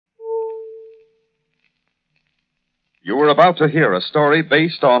You were about to hear a story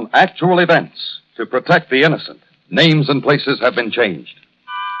based on actual events. To protect the innocent, names and places have been changed.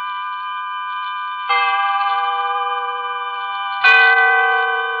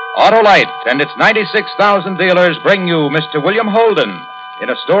 Autolite and its 96,000 dealers bring you Mr. William Holden in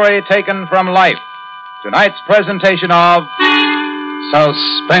a story taken from life. Tonight's presentation of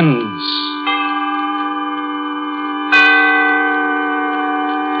Suspense.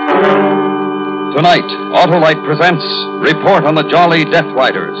 Tonight, Autolite presents Report on the Jolly Death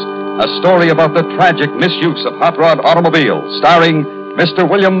Riders, a story about the tragic misuse of hot rod automobiles, starring Mr.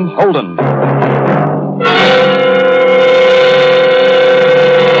 William Holden.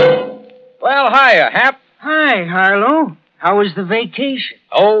 Well, hiya, Hap. Hi, Harlow. How was the vacation?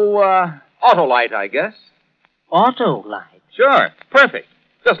 Autolite, I guess. Autolite? Sure, perfect.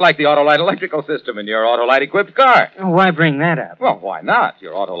 Just like the Autolite electrical system in your Autolite-equipped car. Why bring that up? Well, why not?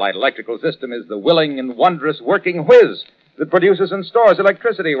 Your Autolite electrical system is the willing and wondrous working whiz that produces and stores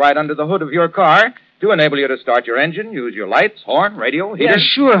electricity right under the hood of your car to enable you to start your engine, use your lights, horn, radio, heater. Yeah,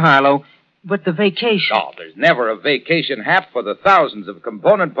 sure, Harlow. But the vacation. Oh, there's never a vacation, Hap, for the thousands of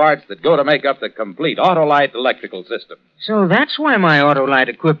component parts that go to make up the complete Autolite electrical system. So that's why my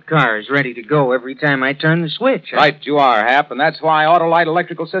Autolite-equipped car is ready to go every time I turn the switch. Huh? Right you are, Hap, and that's why Autolite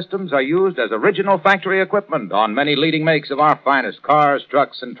electrical systems are used as original factory equipment on many leading makes of our finest cars,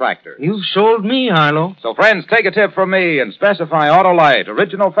 trucks, and tractors. You've sold me, Harlow. So, friends, take a tip from me and specify Autolite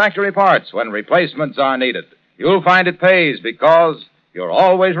original factory parts when replacements are needed. You'll find it pays because you're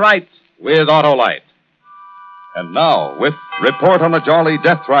always right with Autolite. And now, with Report on the Jolly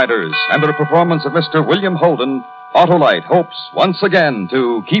Death Riders and the performance of Mr. William Holden, Autolite hopes once again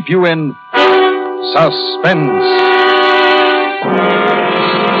to keep you in suspense.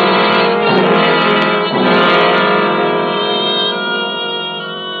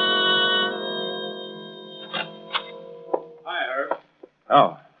 Hi, Herb.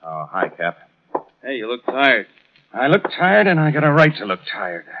 Oh, hi, Cap. Hey, you look tired. I look tired, and I got a right to look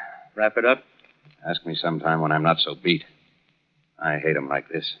tired. Wrap it up? Ask me sometime when I'm not so beat. I hate 'em like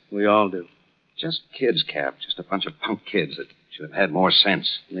this. We all do. Just kids, Cap. Just a bunch of punk kids that should have had more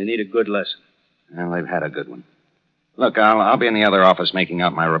sense. They need a good lesson. Well, they've had a good one. Look, I'll be in the other office making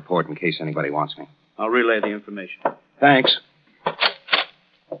out my report in case anybody wants me. I'll relay the information. Thanks.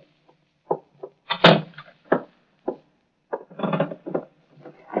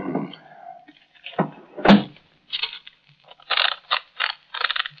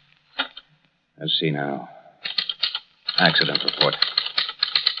 Let's see now. Accident report.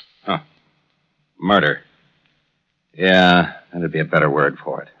 Huh. Murder. Yeah, that'd be a better word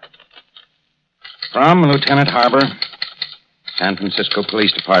for it. From Lieutenant Harbor, San Francisco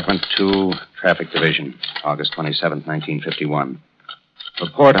Police Department 2, Traffic Division, August 27th, 1951.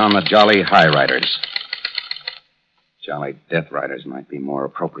 Report on the Jolly High Riders. Jolly Death Riders might be more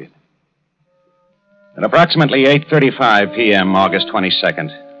appropriate. At approximately 8:35 p.m., August 22nd,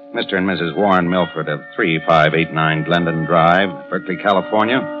 Mr. and Mrs. Warren Milford of 3589 Glendon Drive, Berkeley,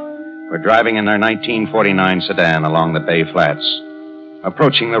 California, were driving in their 1949 sedan along the Bay Flats,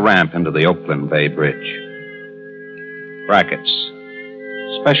 approaching the ramp into the Oakland Bay Bridge. Brackets.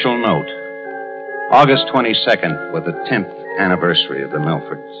 Special note. August 22nd was the 10th anniversary of the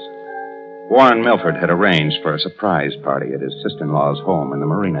Milfords. Warren Milford had arranged for a surprise party at his sister-in-law's home in the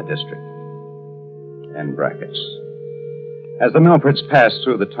Marina District. End brackets. As the Milfords passed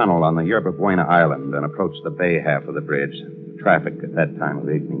through the tunnel on the Yerba Buena Island and approached the bay half of the bridge, the traffic at that time of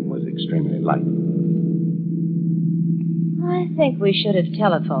evening was extremely light. I think we should have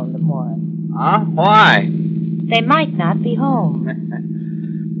telephoned them, Warren. Huh? Why? They might not be home.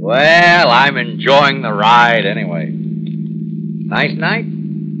 Well, I'm enjoying the ride anyway. Nice night?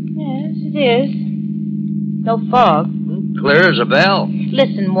 Yes, it is. No fog. Clear as a bell.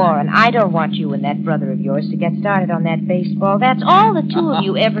 Listen, Warren, I don't want you and that brother of yours to get started on that baseball. That's all the two of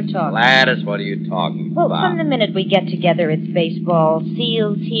you ever talk about. Gladys, what are you talking Well, about? from the minute we get together, it's baseball.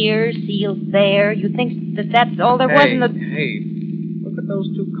 Seals here, seals there. You think that that's all there was in the... Hey, look at those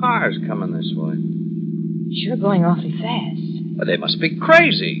two cars coming this way. Sure going awfully fast. But they must be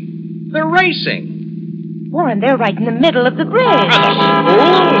crazy. They're racing. Warren, they're right in the middle of the bridge. Are the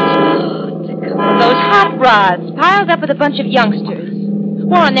fools? Those hot rods piled up with a bunch of youngsters.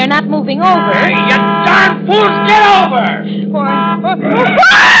 Warren, they're not moving over. Hey, you darn fools, get over! Warren.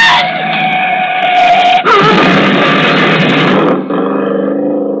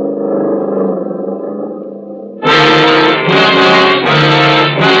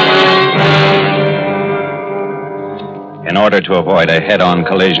 In order to avoid a head-on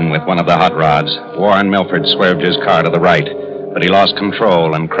collision with one of the hot rods, Warren Milford swerved his car to the right, but he lost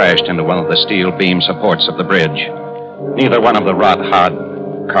control and crashed into one of the steel beam supports of the bridge. Neither one of the rot-hard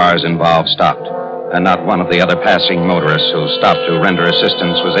cars involved stopped, and not one of the other passing motorists who stopped to render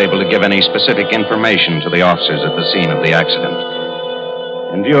assistance was able to give any specific information to the officers at the scene of the accident.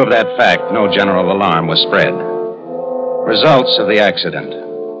 In view of that fact, no general alarm was spread. Results of the accident.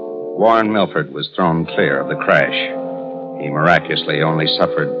 Warren Milford was thrown clear of the crash. He miraculously only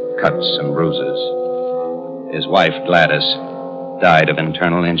suffered cuts and bruises. His wife, Gladys, died of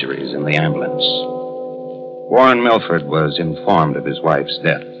internal injuries in the ambulance. Warren Milford was informed of his wife's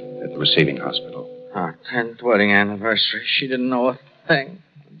death at the receiving hospital. Our 10th wedding anniversary. She didn't know a thing.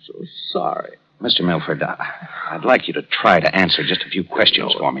 I'm so sorry. Mr. Milford, I'd like you to try to answer just a few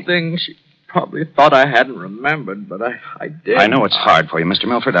questions for me. Thing she probably thought I hadn't remembered, but I did. I know it's hard for you, Mr.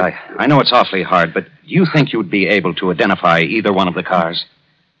 Milford. I know it's awfully hard, but do you think you'd be able to identify either one of the cars?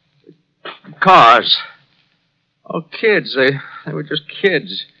 Cars? Oh, kids. They were just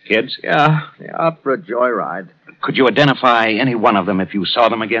kids. Kids? Yeah, out for a joyride. Could you identify any one of them if you saw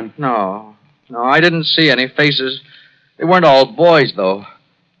them again? No, I didn't see any faces. They weren't all boys, though.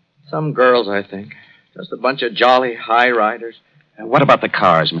 Some girls, I think. Just a bunch of jolly high riders. What about the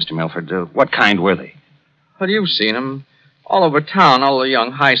cars, Mr. Milford? What kind were they? Well, you've seen them. All over town, all the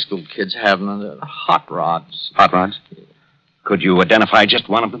young high school kids have them. The hot rods. Hot rods? Could you identify just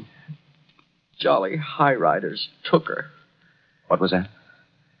one of them? Jolly high riders took her. What was that?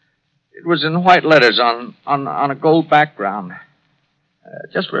 It was in white letters on a gold background.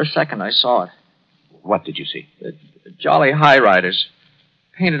 Just for a second, I saw it. What did you see? The Jolly High Riders.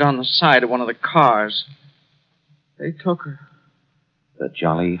 Painted on the side of one of the cars. They took her. The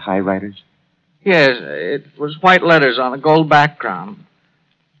Jolly High Riders? Yes, it was white letters on a gold background.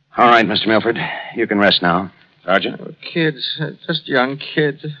 All right, Mr. Milford. You can rest now. Sergeant? They were kids, just young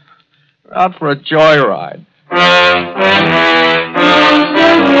kids. Out for a joyride.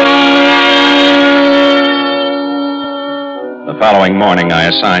 The following morning, I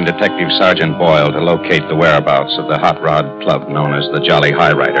assigned Detective Sergeant Boyle to locate the whereabouts of the hot rod club known as the Jolly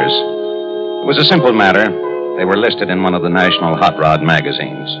High Riders. It was a simple matter. They were listed in one of the national hot rod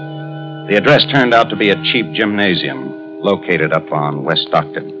magazines. The address turned out to be a cheap gymnasium located up on West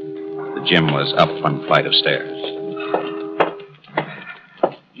Stockton. The gym was up one flight of stairs.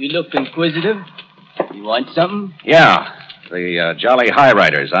 You look inquisitive. You want something? Yeah, the Jolly High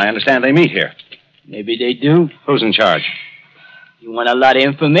Riders. I understand they meet here. Maybe they do. Who's in charge? You want a lot of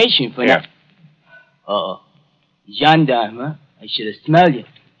information for Here. that? Uh-oh. Gendarme, huh? I should have smelled you.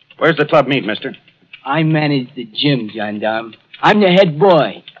 Where's the club meet, mister? I manage the gym, Gendarme. I'm the head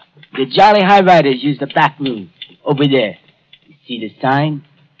boy. The Jolly High Riders use the back room. Over there. You see the sign?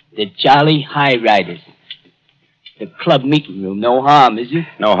 The Jolly High Riders. The club meeting room. No harm, is it?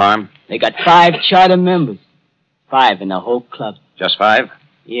 No harm. They got 5 charter members. 5 in the whole club. Just 5?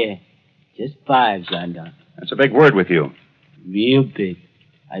 Yeah. Just 5, Gendarme. That's a big word with you. Real big.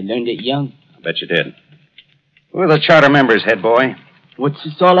 I learned it young. I bet you did. Who are the charter members, head boy? What's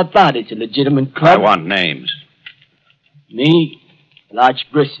this all about? It's a legitimate club. I want names. Me, Larch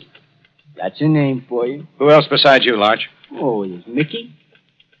Brisson. That's a name for you. Who else besides you, Larch? Oh, there's Mickey.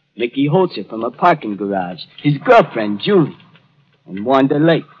 Mickey Holzer from a parking garage. His girlfriend, Julie. And Wanda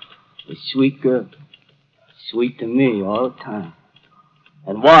Lake, a sweet girl. Sweet to me all the time.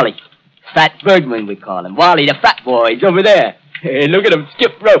 And Wally. Fat Bergman, we call him. Wally, the fat boy, he's over there. Hey, look at him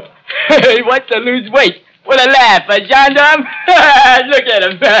skip rope. He wants to lose weight. What a laugh, gendarme. Look at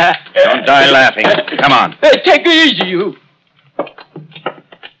him. Don't die laughing. Come on. Hey, take it easy, you.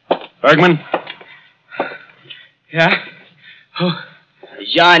 Bergman? Yeah? Oh.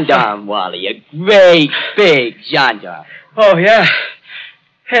 Gendarme, Wally. A great big gendarme. Oh, yeah.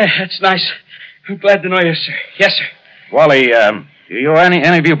 Hey, that's nice. I'm glad to know you, sir. Yes, sir. Wally,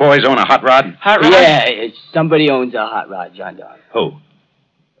 any of you boys own a hot rod? Hot rod? Yeah, somebody owns a hot rod, gendarme. Who?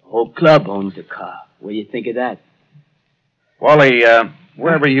 The whole club owns a car. What do you think of that? Wally,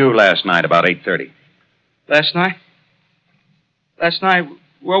 where were you last night about 8:30? Last night?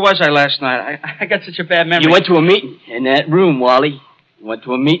 Where was I last night? I got such a bad memory. You went to a meeting in that room, Wally. You went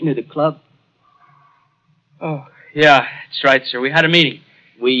to a meeting of the club. Oh, yeah, that's right, sir. We had a meeting.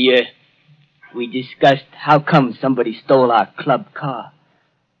 We discussed how come somebody stole our club car.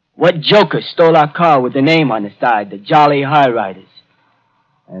 What joker stole our car with the name on the side, the Jolly High Riders?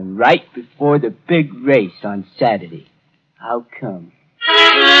 And right before the big race on Saturday. How come?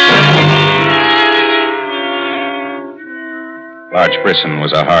 Larch Brisson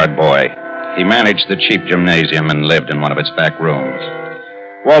was a hard boy. He managed the cheap gymnasium and lived in one of its back rooms.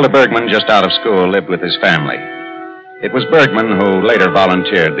 Walter Bergman, just out of school, lived with his family. It was Bergman who later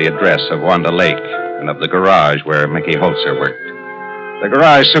volunteered the address of Wanda Lake and of the garage where Mickey Holzer worked. The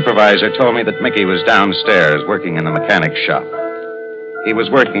garage supervisor told me that Mickey was downstairs working in the mechanic shop. He was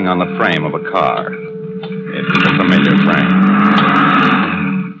working on the frame of a car. It was a familiar frame.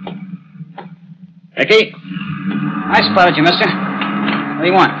 Mickey? I spotted you, mister. What do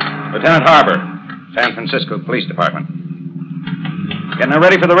you want? Lieutenant Harbour, San Francisco Police Department. Getting her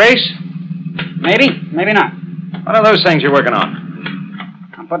ready for the race? Maybe, maybe not. What are those things you're working on?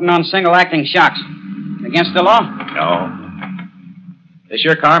 I'm putting on single-acting shocks. Against the law? No. This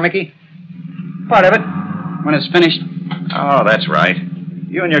your car, Mickey? Part of it. When it's finished. Oh, that's right.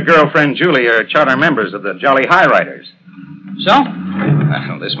 You and your girlfriend, Julie, are charter members of the Jolly High Riders. So?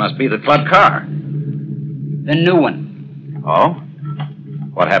 Well, this must be the club car. The new one. Oh?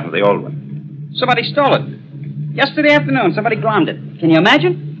 What happened to the old one? Somebody stole it. Yesterday afternoon, somebody glommed it. Can you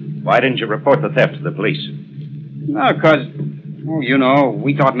imagine? Why didn't you report the theft to the police? Well, because,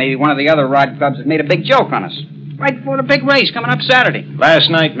 we thought maybe one of the other rod clubs had made a big joke on us. Right before the big race coming up Saturday. Last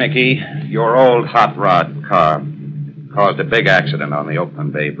night, Mickey, your old hot rod car caused a big accident on the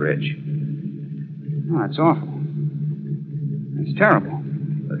Oakland Bay Bridge. Oh, that's awful. It's terrible.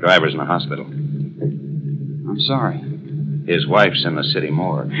 The driver's in the hospital. I'm sorry. His wife's in the city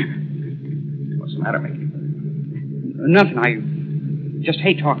morgue. What's the matter, Mickey? Nothing. I just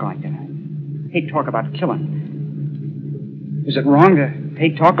hate talk like that. I hate talk about killing. Is it wrong to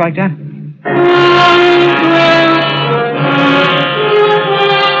hate talk like that?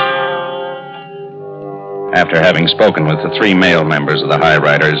 After having spoken with the 3 male members of the High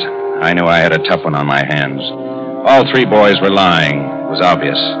Riders, I knew I had a tough one on my hands. All 3 boys were lying. It was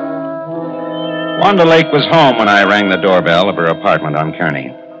obvious. Wanda Lake was home when I rang the doorbell of her apartment on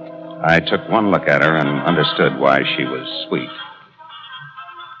Kearney. I took one look at her and understood why she was sweet.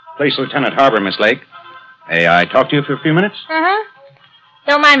 Police Lieutenant Harbour, Miss Lake. May I talk to you for a few minutes? Uh-huh.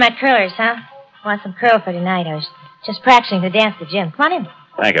 Don't mind my curlers, huh? Want some curl for tonight. I was just practicing to dance at the gym. Come on in.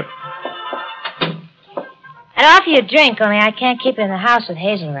 Thank you. I'd offer you a drink, only I can't keep it in the house with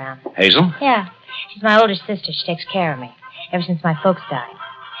Hazel around. Hazel? Yeah. She's my older sister. She takes care of me. Ever since my folks died.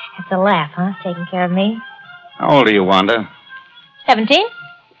 That's a laugh, huh? Taking care of me. How old are you, Wanda? 17?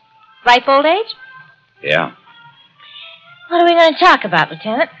 Ripe old age? Yeah. What are we going to talk about,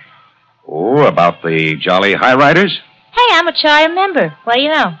 Lieutenant? Oh, about the Jolly High Riders? Hey, I'm a charter member. What do you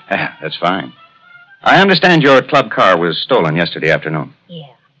know? That's fine. I understand your club car was stolen yesterday afternoon.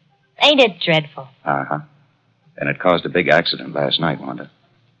 Yeah. Ain't it dreadful? Uh-huh. And it caused a big accident last night, Wanda.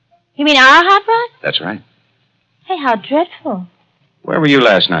 You mean our hot rod? That's right. Hey, how dreadful. Where were you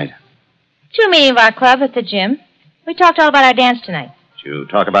last night? To a meeting of our club at the gym. We talked all about our dance tonight. Did you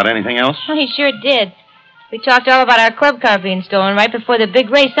talk about anything else? Oh, he sure did. We talked all about our club car being stolen right before the big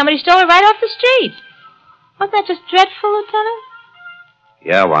race. Somebody stole it right off the street. Wasn't that just dreadful, Lieutenant?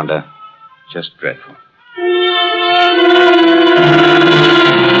 Yeah, Wanda. Just dreadful.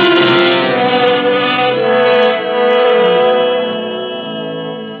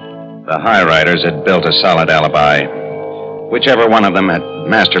 The High Riders had built a solid alibi. Whichever one of them had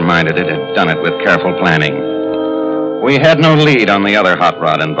masterminded it had done it with careful planning. We had no lead on the other hot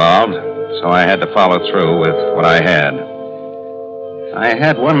rod involved, so I had to follow through with what I had. I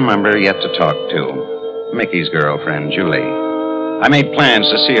had one member yet to talk to, Mickey's girlfriend, Julie. I made plans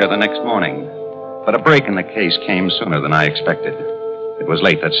to see her the next morning, but a break in the case came sooner than I expected. It was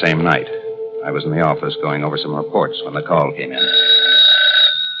late that same night. I was in the office going over some reports when the call came in.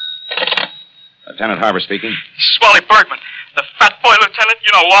 Lieutenant Harbour speaking. This is Wally Bergman, the fat boy lieutenant.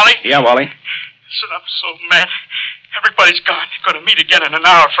 You know Wally? Yeah, Wally. Listen, I'm so mad. Everybody's gone. Going to meet again in an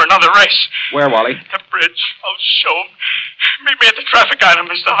hour for another race. Where, Wally? The bridge. I'll show them. Meet me at the traffic item,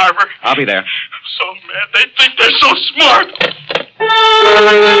 Mr. Harbour. I'll be there. I'm so mad. They think they're so smart.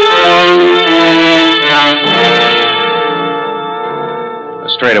 The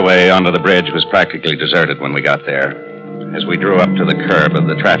straightaway onto the bridge was practically deserted when we got there. As we drew up to the curb of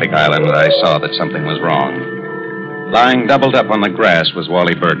the traffic island, I saw that something was wrong. Lying doubled up on the grass was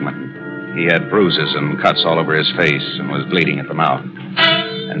Wally Bergman. He had bruises and cuts all over his face and was bleeding at the mouth.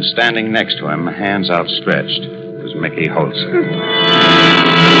 And standing next to him, hands outstretched, was Mickey Holzer.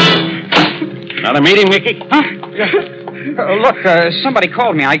 Another meeting, Mickey? Huh? Look, somebody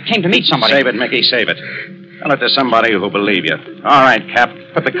called me. I came to meet somebody. Save it, Mickey, save it. Tell it to somebody who'll believe you. All right, Cap,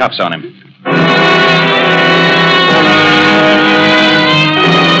 put the cuffs on him.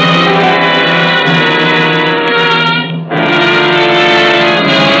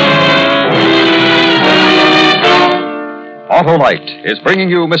 Autolite is bringing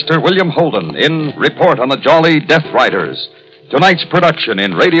you Mr. William Holden in Report on the Jolly Death Riders. Tonight's production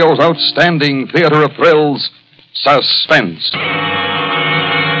in radio's outstanding theater of thrills, Suspense.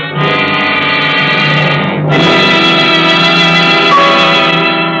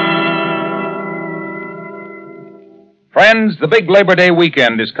 Friends, the big Labor Day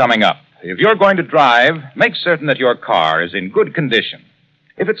weekend is coming up. If you're going to drive, make certain that your car is in good condition.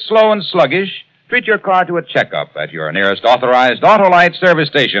 If it's slow and sluggish, treat your car to a checkup at your nearest authorized Autolite service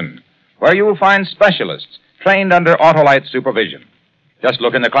station, where you will find specialists trained under Autolite supervision. Just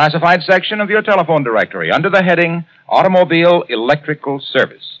look in the classified section of your telephone directory under the heading Automobile Electrical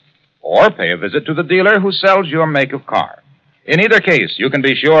Service, or pay a visit to the dealer who sells your make of car. In either case, you can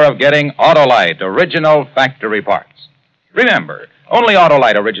be sure of getting Autolite original factory parts. Remember, only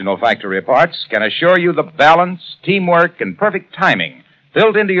Autolite original factory parts can assure you the balance, teamwork, and perfect timing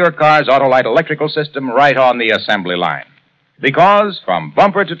built into your car's Autolite electrical system right on the assembly line. Because from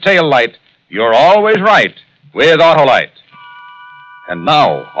bumper to tail light, you're always right with Autolite. And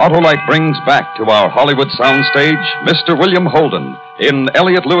now, Autolite brings back to our Hollywood soundstage Mr. William Holden in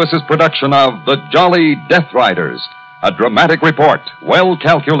Elliott Lewis's production of The Jolly Death Riders, a dramatic report well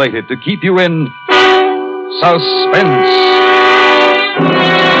calculated to keep you in suspense.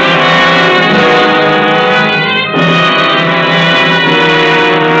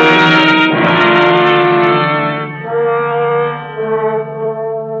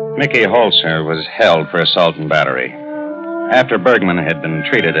 Mickey Holzer was held for assault and battery. After Bergman had been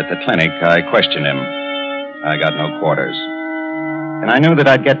treated at the clinic, I questioned him. I got no quarters. And I knew that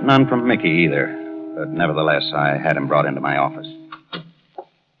I'd get none from Mickey either. But nevertheless, I had him brought into my office.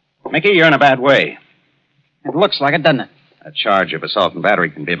 Mickey, you're in a bad way. It looks like it, doesn't it? A charge of assault and battery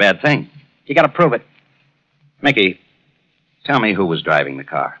can be a bad thing. You got to prove it. Mickey, tell me who was driving the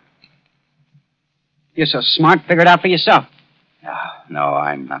car. You're so smart, figure it out for yourself. No,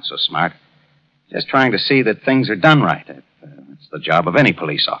 I'm not so smart. Just trying to see that things are done right. It's the job of any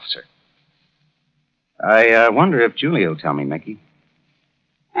police officer. I wonder if Julie will tell me, Mickey.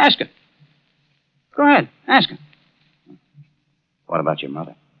 Ask her. Go ahead, ask her. What about your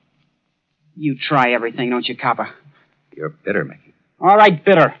mother? You try everything, don't you, copper? You're bitter, Mickey. All right,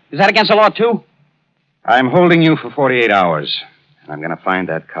 bitter. Is that against the law, too? I'm holding you for 48 hours, and I'm going to find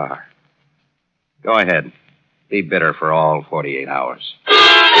that car. Go ahead. Be bitter for all 48 hours.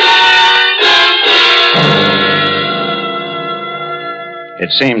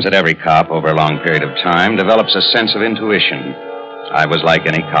 It seems that every cop, over a long period of time, develops a sense of intuition. I was like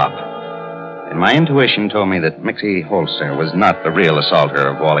any cop. And my intuition told me that Mickey Holzer was not the real assaulter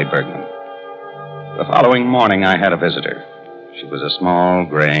of Wally Bergman. The following morning, I had a visitor. She was a small,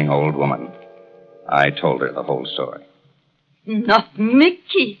 graying old woman. I told her the whole story. Not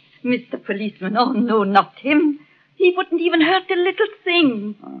Mickey, Mr. Policeman. Oh, no, not him. He wouldn't even hurt a little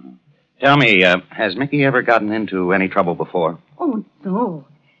thing. Tell me, has Mickey ever gotten into any trouble before? Oh, no.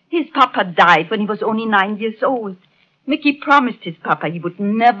 His papa died when he was only 9 years old. Mickey promised his papa he would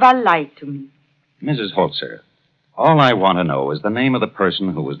never lie to me. Mrs. Holzer, all I want to know is the name of the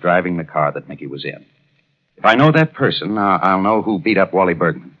person who was driving the car that Mickey was in. If I know that person, I'll know who beat up Wally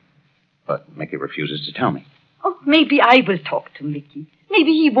Bergman. But Mickey refuses to tell me. Oh, maybe I will talk to Mickey.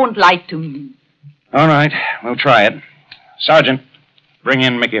 Maybe he won't lie to me. All right, we'll try it. Sergeant, bring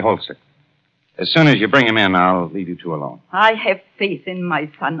in Mickey Holzer. As soon as you bring him in, I'll leave you two alone. I have faith in my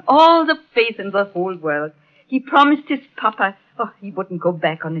son, all the faith in the whole world. He promised his papa, he wouldn't go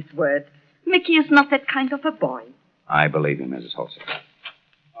back on his word. Mickey is not that kind of a boy. I believe you, Mrs. Holzer.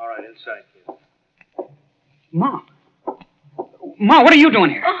 All right, inside, kid. Ma. Ma, what are you doing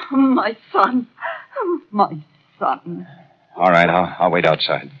here? Oh, my son. Oh, my son. All right, I'll wait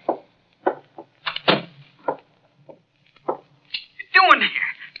outside. Doing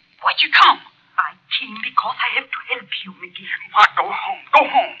here? Why'd you come? I came because I have to help you, Mickey. Ma, go home. Go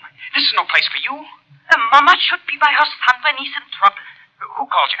home. This is no place for you. Mama should be by her son when he's in trouble. Who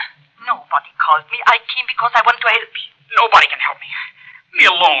called you? Nobody called me. I came because I want to help you. Nobody can help me. Me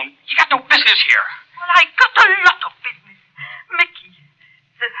alone. You got no business here. Well, I got a lot of business. Mickey,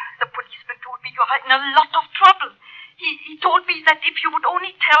 the policeman told me you are in a lot of trouble. He told me that if you would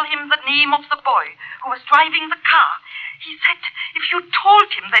only tell him the name of the boy who was driving the car, he said if you told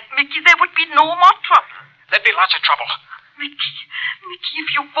him that, Mickey, there would be no more trouble. There'd be lots of trouble. Mickey, if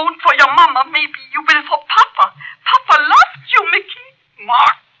you won't for your mama, maybe you will for Papa. Papa loves you, Mickey.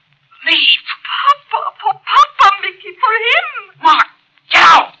 Mark, leave. Papa, for Papa, Mickey, for him. Mark, get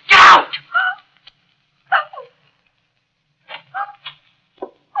out! Get out!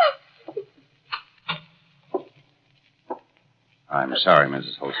 I'm sorry,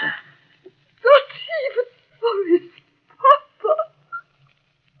 Mrs. Holzer. Not even for his Papa.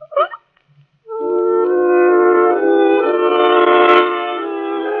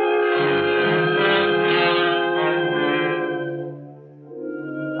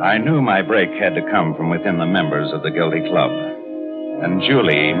 I knew my break had to come from within the members of the guilty club. And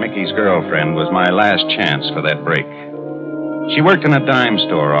Julie, Mickey's girlfriend, was my last chance for that break. She worked in a dime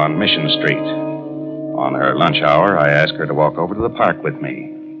store on Mission Street. On her lunch hour, I asked her to walk over to the park with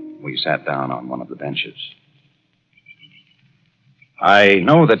me. We sat down on one of the benches. I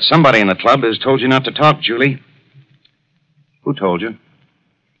know that somebody in the club has told you not to talk, Julie. Who told you?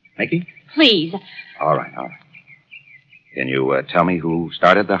 Mickey? Please. All right. Can you tell me who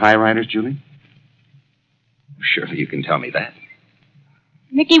started the High Riders, Julie? Surely you can tell me that.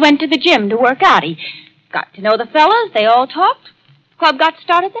 Mickey went to the gym to work out. He got to know the fellas. They all talked. The club got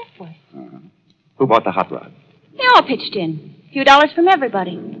started that way. Who bought the hot rod? They all pitched in. A few dollars from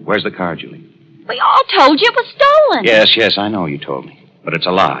everybody. Where's the car, Julie? We all told you it was stolen. Yes, I know you told me. But it's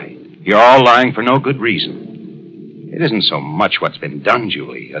a lie. You're all lying for no good reason. It isn't so much what's been done,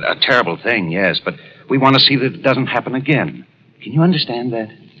 Julie. A terrible thing, yes, but we want to see that it doesn't happen again. Can you understand that?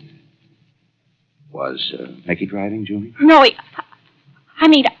 Was Mickey driving, Julie? No,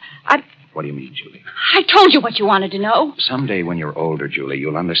 What do you mean, Julie? I told you what you wanted to know. Someday when you're older, Julie,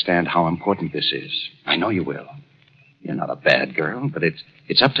 you'll understand how important this is. I know you will. You're not a bad girl, but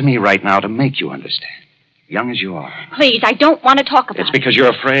it's up to me right now to make you understand. Young as you are. Please, I don't want to talk about it. It's because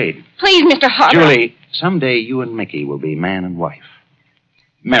you're afraid. Please, Mr. Harper. Julie, someday you and Mickey will be man and wife.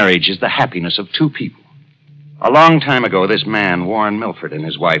 Marriage is the happiness of two people. A long time ago, this man, Warren Milford, and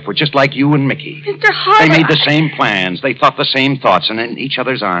his wife were just like you and Mickey. Mr. Harper. They made the same plans. They thought the same thoughts, and in each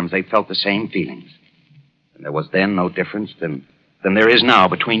other's arms, they felt the same feelings. And there was then no difference than there is now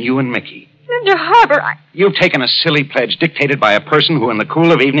between you and Mickey. Mr. Harper, You've taken a silly pledge dictated by a person who in the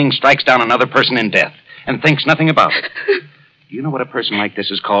cool of evening strikes down another person in death and thinks nothing about it. Do you know what a person like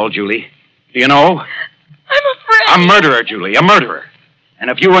this is called, Julie? Do you know? I'm afraid. A murderer, Julie, a murderer. And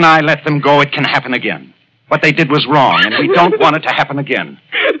if you and I let them go, it can happen again. What they did was wrong, and we don't want it to happen again.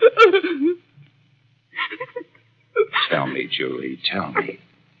 Tell me, Julie, tell me.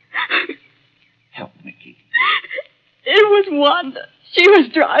 Help Mickey. It was Wanda. She was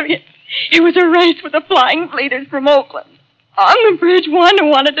driving it. It was a race with the Flying Fleeters from Oakland. On the bridge, Wanda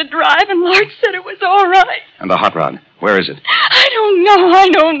wanted to drive, and Lark said it was all right. And the hot rod, where is it? I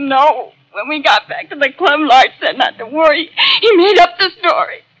don't know. When we got back to the club, Lark said not to worry. He made up the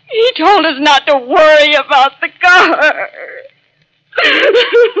story. He told us not to worry about the car.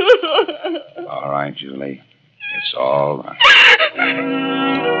 All right, Julie. It's all right.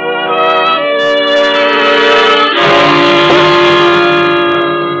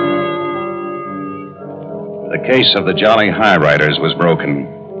 The case of the Jolly High Riders was broken.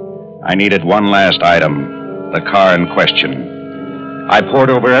 I needed one last item, the car in question. I pored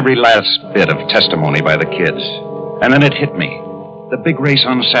over every last bit of testimony by the kids, and then it hit me. The big race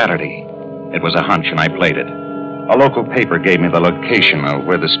on Saturday. It was a hunch, and I played it. A local paper gave me the location of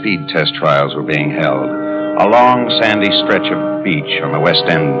where the speed test trials were being held. A long, sandy stretch of beach on the west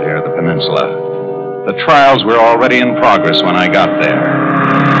end near the peninsula. The trials were already in progress when I got there.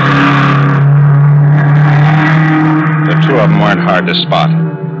 The two of them weren't hard to spot.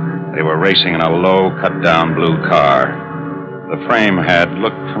 They were racing in a low, cut-down blue car. The frame had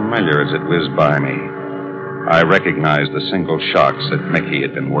looked familiar as it whizzed by me. I recognized the single shocks that Mickey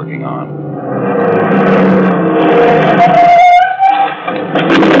had been working on.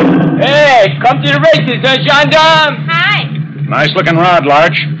 Hey, come to the races, gendarme? Hi. Nice-looking rod,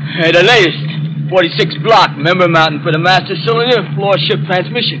 Larch. Hey, the latest. 46 block, member mountain for the master cylinder, floor shift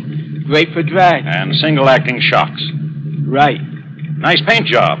transmission. Great for drag. And single-acting shocks. Right. Nice paint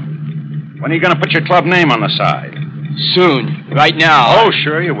job. When are you going to put your club name on the side? Soon. Right now. Oh,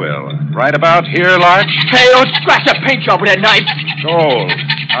 sure you will. Right about here, Larch? Hey, don't scratch that paint job with that knife. Gold.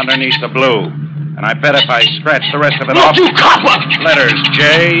 Underneath the blue. And I bet if I scratch the rest of it Don't off... you copper! Letters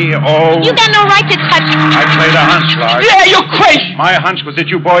J-O... You got no right to touch me. I played a hunch, Larch. Yeah, you're crazy. My hunch was that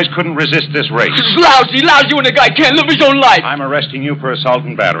you boys couldn't resist this race. It's lousy when a guy can't live his own life. I'm arresting you for assault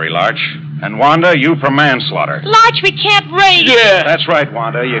and battery, Larch. And Wanda, you for manslaughter. Larch, we can't race. Yeah. That's right,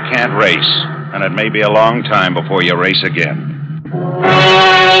 Wanda. You can't race. And it may be a long time before you race again.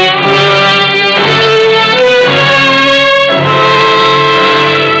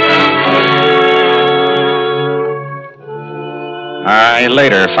 I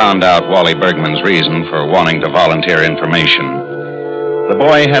later found out Wally Bergman's reason for wanting to volunteer information. The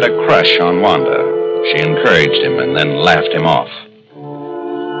boy had a crush on Wanda. She encouraged him and then laughed him off.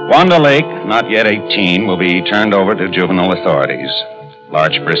 Wanda Lake, not yet 18, will be turned over to juvenile authorities.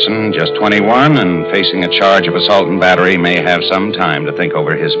 Larch Brisson, just 21, and facing a charge of assault and battery, may have some time to think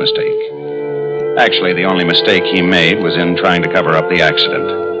over his mistake. Actually, the only mistake he made was in trying to cover up the accident.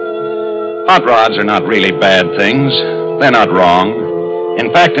 Hot rods are not really bad things. They're not wrong.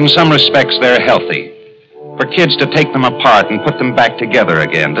 In fact, in some respects, they're healthy. For kids to take them apart and put them back together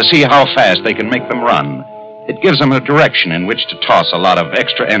again, to see how fast they can make them run, It gives them a direction in which to toss a lot of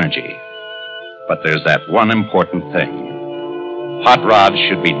extra energy. But there's that one important thing. Hot rods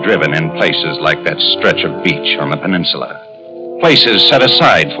should be driven in places like that stretch of beach on the peninsula. Places set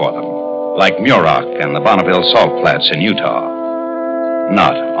aside for them, like Muroc and the Bonneville Salt Flats in Utah.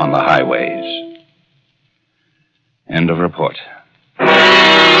 Not on the highways. End of report.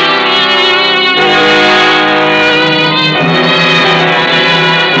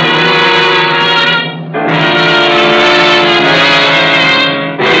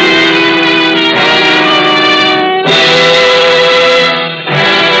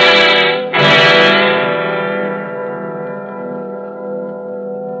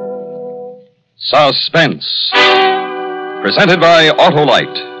 Suspense. Presented by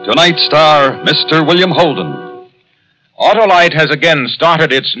Autolite. Tonight's star, Mr. William Holden. Autolite has again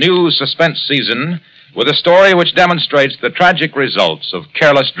started its new suspense season with a story which demonstrates the tragic results of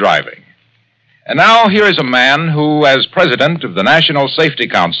careless driving. And now here is a man who, as president of the National Safety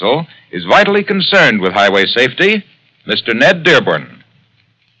Council, is vitally concerned with highway safety, Mr. Ned Dearborn.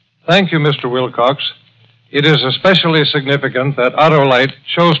 Thank you, Mr. Wilcox. It is especially significant that Autolite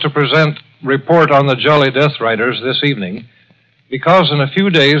chose to present report on the Jolly Death Riders this evening, because in a few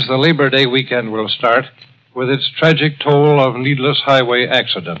days the Labor Day weekend will start with its tragic toll of needless highway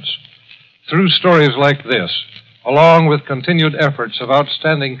accidents. Through stories like this, along with continued efforts of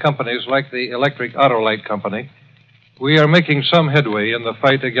outstanding companies like the Electric Autolite Company, we are making some headway in the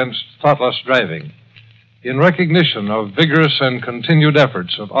fight against thoughtless driving. In recognition of vigorous and continued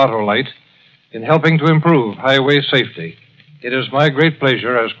efforts of Autolite in helping to improve highway safety, it is my great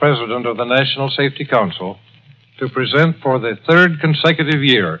pleasure as president of the National Safety Council to present for the third consecutive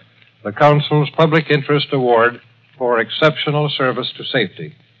year the Council's Public Interest Award for Exceptional Service to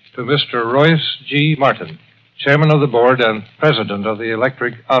Safety to Mr. Royce G. Martin, Chairman of the Board and President of the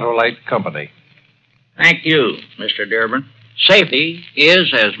Electric Autolite Company. Thank you, Mr. Dearborn. Safety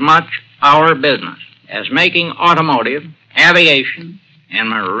is as much our business as making automotive, aviation, and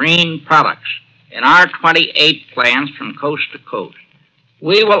marine products in our 28 plants from coast to coast.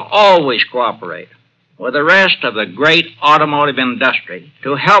 We will always cooperate with the rest of the great automotive industry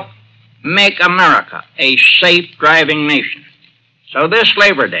to help make America a safe driving nation. So this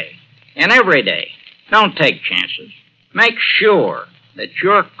Labor Day and every day, don't take chances. Make sure that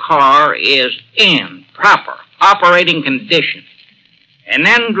your car is in proper operating condition, and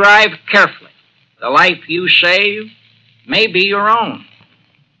then drive carefully. The life you save may be your own.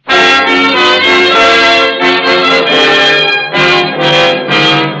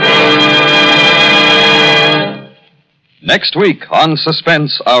 Next week on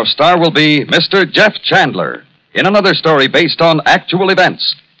Suspense, our star will be Mr. Jeff Chandler in another story based on actual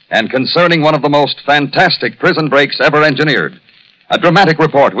events and concerning one of the most fantastic prison breaks ever engineered. A dramatic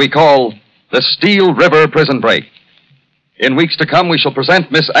report we call The Steel River Prison Break. In weeks to come, we shall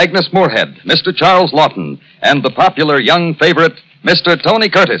present Miss Agnes Moorehead, Mr. Charles Lawton, and the popular young favorite, Mr. Tony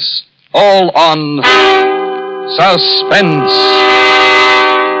Curtis. All on Suspense.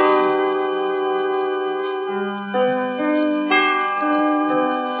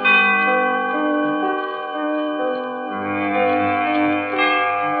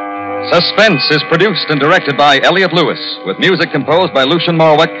 Suspense is produced and directed by Elliott Lewis, with music composed by Lucian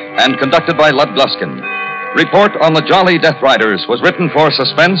Morwick and conducted by Lud Gluskin. Report on the Jolly Death Riders was written for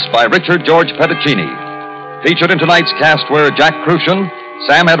Suspense by Richard George Petticini. Featured in tonight's cast were Jack Crucian,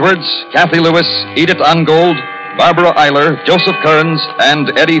 Sam Edwards, Kathy Lewis, Edith Ungold, Barbara Eiler, Joseph Kearns,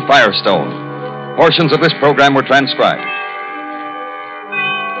 and Eddie Firestone. Portions of this program were transcribed.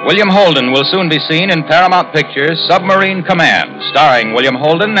 William Holden will soon be seen in Paramount Pictures' Submarine Command, starring William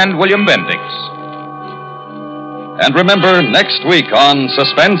Holden and William Bendix. And remember, next week on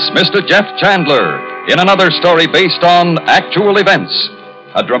Suspense, Mr. Jeff Chandler in another story based on actual events.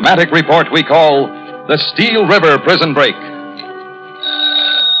 A dramatic report we call The Steel River Prison Break.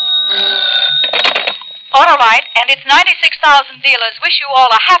 Autolite and its 96,000 dealers wish you all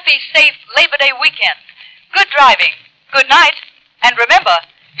a happy, safe Labor Day weekend. Good driving, good night, and remember,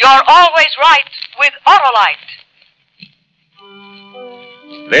 you're always right with Autolite.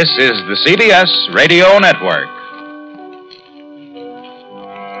 This is the CBS Radio Network.